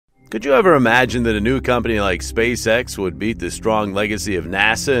Could you ever imagine that a new company like SpaceX would beat the strong legacy of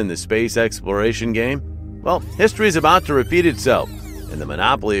NASA in the space exploration game? Well, history is about to repeat itself, and the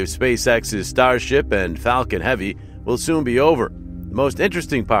monopoly of SpaceX's Starship and Falcon Heavy will soon be over. The most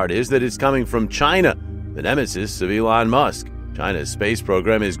interesting part is that it's coming from China, the nemesis of Elon Musk. China's space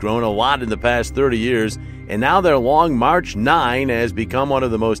program has grown a lot in the past 30 years, and now their Long March 9 has become one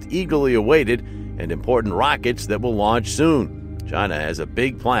of the most eagerly awaited and important rockets that will launch soon. China has a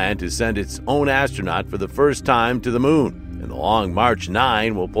big plan to send its own astronaut for the first time to the moon, and the Long March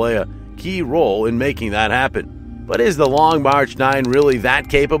 9 will play a key role in making that happen. But is the Long March 9 really that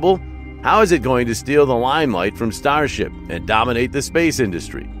capable? How is it going to steal the limelight from Starship and dominate the space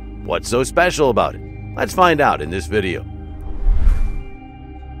industry? What's so special about it? Let's find out in this video.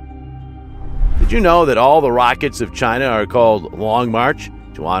 Did you know that all the rockets of China are called Long March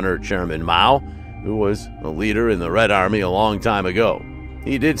to honor Chairman Mao, who was a leader in the Red Army a long time ago?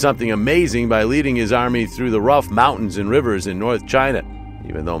 He did something amazing by leading his army through the rough mountains and rivers in North China.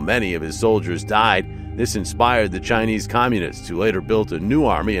 Even though many of his soldiers died, this inspired the Chinese communists, who later built a new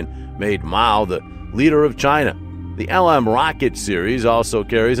army and made Mao the leader of China. The LM rocket series also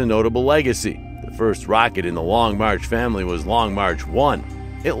carries a notable legacy. The first rocket in the Long March family was Long March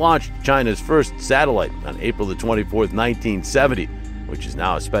 1. It launched China's first satellite on April 24, 1970, which is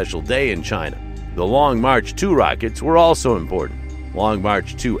now a special day in China. The Long March 2 rockets were also important. Long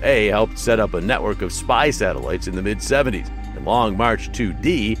March 2A helped set up a network of spy satellites in the mid-70s, and Long March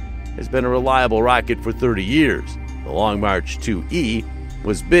 2D has been a reliable rocket for 30 years. The Long March 2E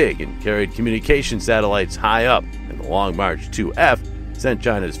was big and carried communication satellites high up, and the Long March 2F sent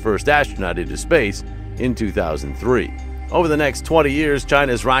China's first astronaut into space in 2003. Over the next 20 years,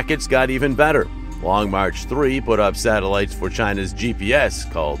 China's rockets got even better. Long March 3 put up satellites for China's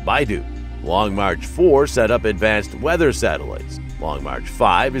GPS called Baidu. Long March 4 set up advanced weather satellites. Long March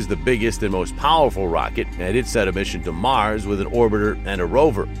 5 is the biggest and most powerful rocket, and it set a mission to Mars with an orbiter and a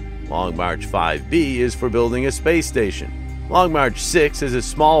rover. Long March 5B is for building a space station. Long March 6 is a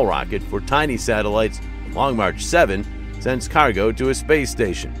small rocket for tiny satellites. Long March 7 sends cargo to a space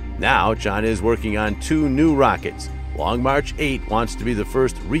station. Now, China is working on 2 new rockets. Long March 8 wants to be the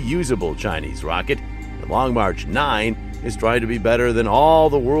first reusable Chinese rocket, and Long March 9 is trying to be better than all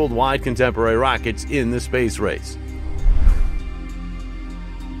the worldwide contemporary rockets in the space race.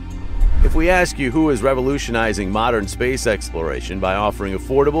 If we ask you who is revolutionizing modern space exploration by offering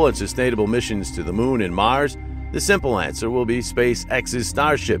affordable and sustainable missions to the moon and Mars, the simple answer will be SpaceX's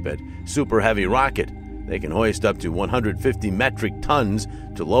Starship and Super Heavy rocket. They can hoist up to 150 metric tons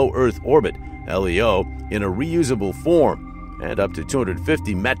to low Earth orbit, LEO, in a reusable form, and up to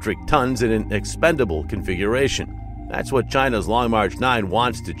 250 metric tons in an expendable configuration. That's what China's Long March 9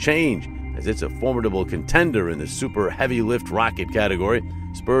 wants to change, as it's a formidable contender in the super heavy lift rocket category,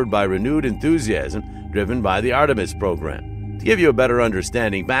 spurred by renewed enthusiasm driven by the Artemis program. To give you a better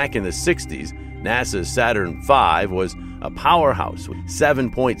understanding, back in the 60s, NASA's Saturn V was a powerhouse with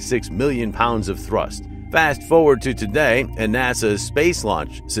 7.6 million pounds of thrust. Fast forward to today, and NASA's Space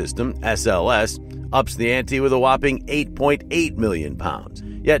Launch System, SLS, ups the ante with a whopping 8.8 million pounds.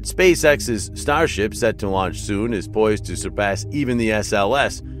 Yet SpaceX's Starship, set to launch soon, is poised to surpass even the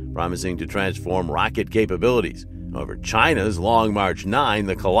SLS, promising to transform rocket capabilities. However, China's Long March 9,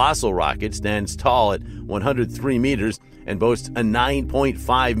 the colossal rocket, stands tall at 103 meters and boasts a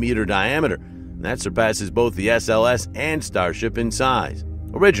 9.5-meter diameter. That surpasses both the SLS and Starship in size.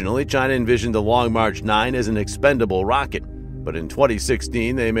 Originally, China envisioned the Long March 9 as an expendable rocket, but in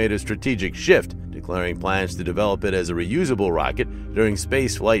 2016 they made a strategic shift, declaring plans to develop it as a reusable rocket during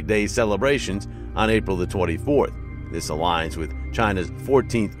Space Flight Day celebrations on April the 24th. This aligns with China's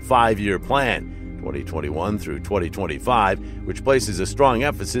 14th five-year plan, 2021 through 2025, which places a strong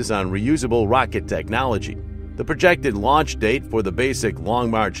emphasis on reusable rocket technology. The projected launch date for the basic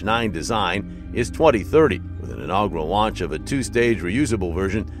Long March 9 design is 2030, with an inaugural launch of a 2-stage reusable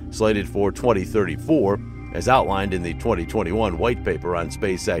version slated for 2034, as outlined in the 2021 White Paper on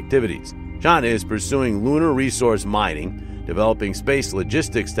Space Activities. China is pursuing lunar resource mining, developing space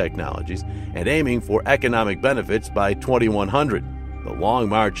logistics technologies, and aiming for economic benefits by 2100. The Long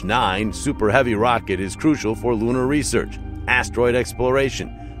March 9 Super Heavy rocket is crucial for lunar research, asteroid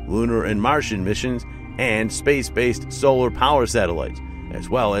exploration, lunar and Martian missions, and space-based solar power satellites, as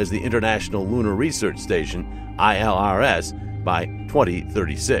well as the International Lunar Research Station, ILRS, by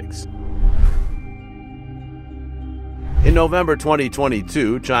 2036. In November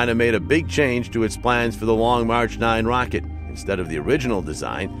 2022, China made a big change to its plans for the Long March 9 rocket. Instead of the original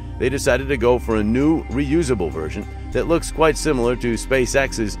design, they decided to go for a new, reusable version that looks quite similar to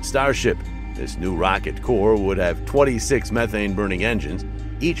SpaceX's Starship. This new rocket core would have 26 methane-burning engines,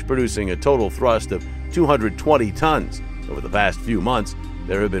 each producing a total thrust of 220 tons. Over the past few months,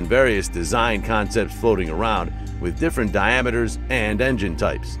 there have been various design concepts floating around with different diameters and engine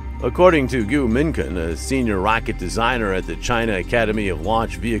types. According to Gu Minkan, a senior rocket designer at the China Academy of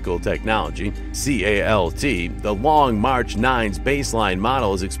Launch Vehicle Technology, CALT, the Long March 9's baseline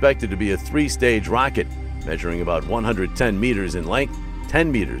model is expected to be a three-stage rocket, measuring about 110 meters in length,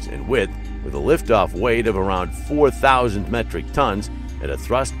 10 meters in width, with a liftoff weight of around 4,000 metric tons and a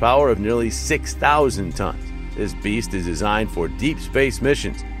thrust power of nearly 6,000 tons. This beast is designed for deep space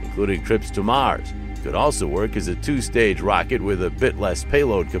missions, including trips to Mars. It could also work as a two-stage rocket with a bit less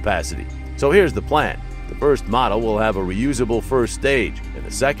payload capacity. So here's the plan. The first model will have a reusable first stage, and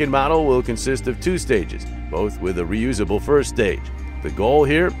the second model will consist of two stages, both with a reusable first stage. The goal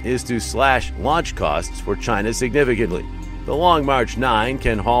here is to slash launch costs for China significantly. The Long March 9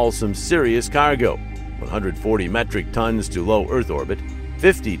 can haul some serious cargo, 140 metric tons to low Earth orbit,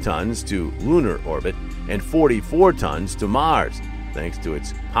 50 tons to lunar orbit, and 44 tons to Mars, thanks to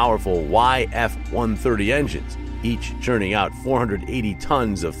its powerful YF-130 engines, each churning out 480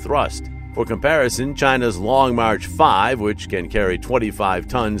 tons of thrust. For comparison, China's Long March 5, which can carry 25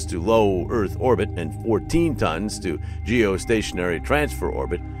 tons to low Earth orbit and 14 tons to geostationary transfer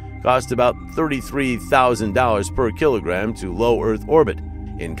orbit, cost about $33,000 per kilogram to low Earth orbit.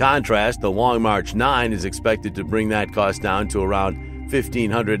 In contrast, the Long March 9 is expected to bring that cost down to around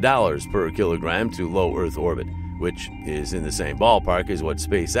 $1,500 per kilogram to low Earth orbit, which is in the same ballpark as what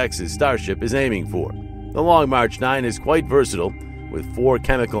SpaceX's Starship is aiming for. The Long March 9 is quite versatile, with 4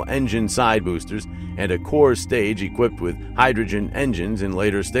 chemical engine side boosters and a core stage equipped with hydrogen engines in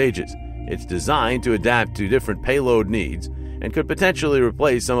later stages. It's designed to adapt to different payload needs and could potentially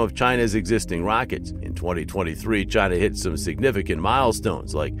replace some of China's existing rockets. In 2023, China hit some significant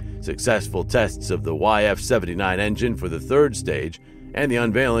milestones like successful tests of the YF-79 engine for the third stage and the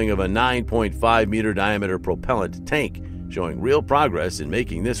unveiling of a 9.5-meter diameter propellant tank, showing real progress in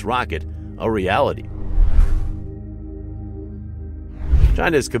making this rocket a reality.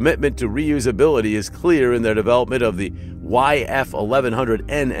 China's commitment to reusability is clear in their development of the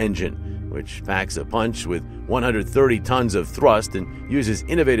YF-1100N engine, which packs a punch with 130 tons of thrust and uses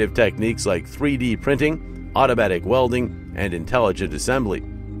innovative techniques like 3D printing, automatic welding, and intelligent assembly.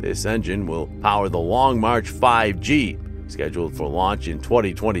 This engine will power the Long March 5G, scheduled for launch in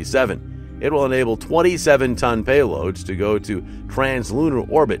 2027. It will enable 27-ton payloads to go to translunar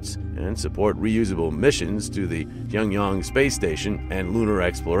orbits and support reusable missions to the Tiangyang space station and lunar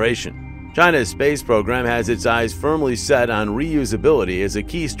exploration. China's space program has its eyes firmly set on reusability as a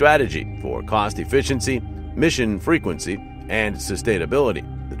key strategy for cost efficiency, mission frequency, and sustainability.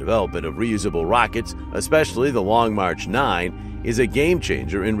 The development of reusable rockets, especially the Long March 9, is a game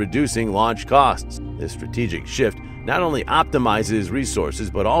changer in reducing launch costs. This strategic shift not only optimizes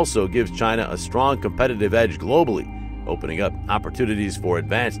resources but also gives China a strong competitive edge globally, opening up opportunities for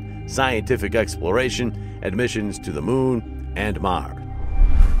advanced scientific exploration and missions to the Moon and Mars.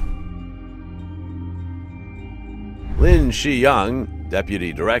 Lin Shiyang,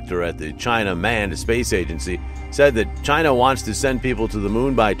 deputy director at the China Manned Space Agency, said that China wants to send people to the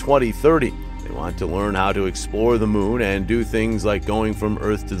Moon by 2030. They want to learn how to explore the Moon and do things like going from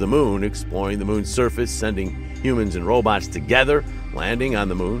Earth to the Moon, exploring the Moon's surface, sending humans and robots together, landing on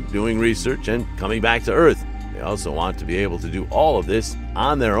the Moon, doing research, and coming back to Earth. They also want to be able to do all of this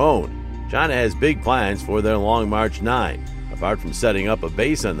on their own. China has big plans for their Long March 9. Apart from setting up a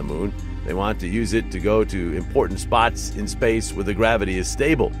base on the Moon, they want to use it to go to important spots in space where the gravity is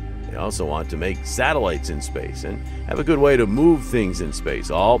stable. They also want to make satellites in space and have a good way to move things in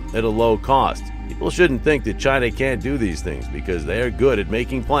space, all at a low cost. People shouldn't think that China can't do these things because they are good at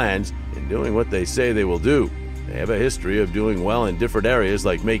making plans and doing what they say they will do. They have a history of doing well in different areas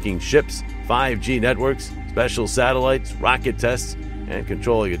like making ships, 5G networks, special satellites, rocket tests, and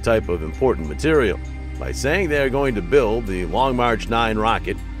controlling a type of important material. By saying they are going to build the Long March 9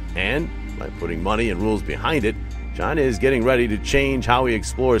 rocket, and by putting money and rules behind it, China is getting ready to change how we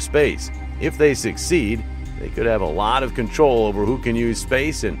explore space. If they succeed, they could have a lot of control over who can use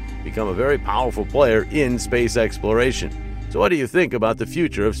space and become a very powerful player in space exploration. So what do you think about the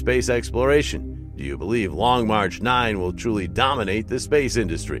future of space exploration? Do you believe Long March 9 will truly dominate the space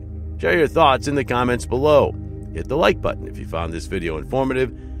industry? Share your thoughts in the comments below. Hit the like button if you found this video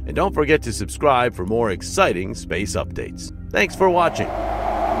informative, and don't forget to subscribe for more exciting space updates. Thanks for watching.